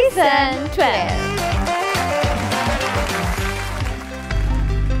සීසන් 12.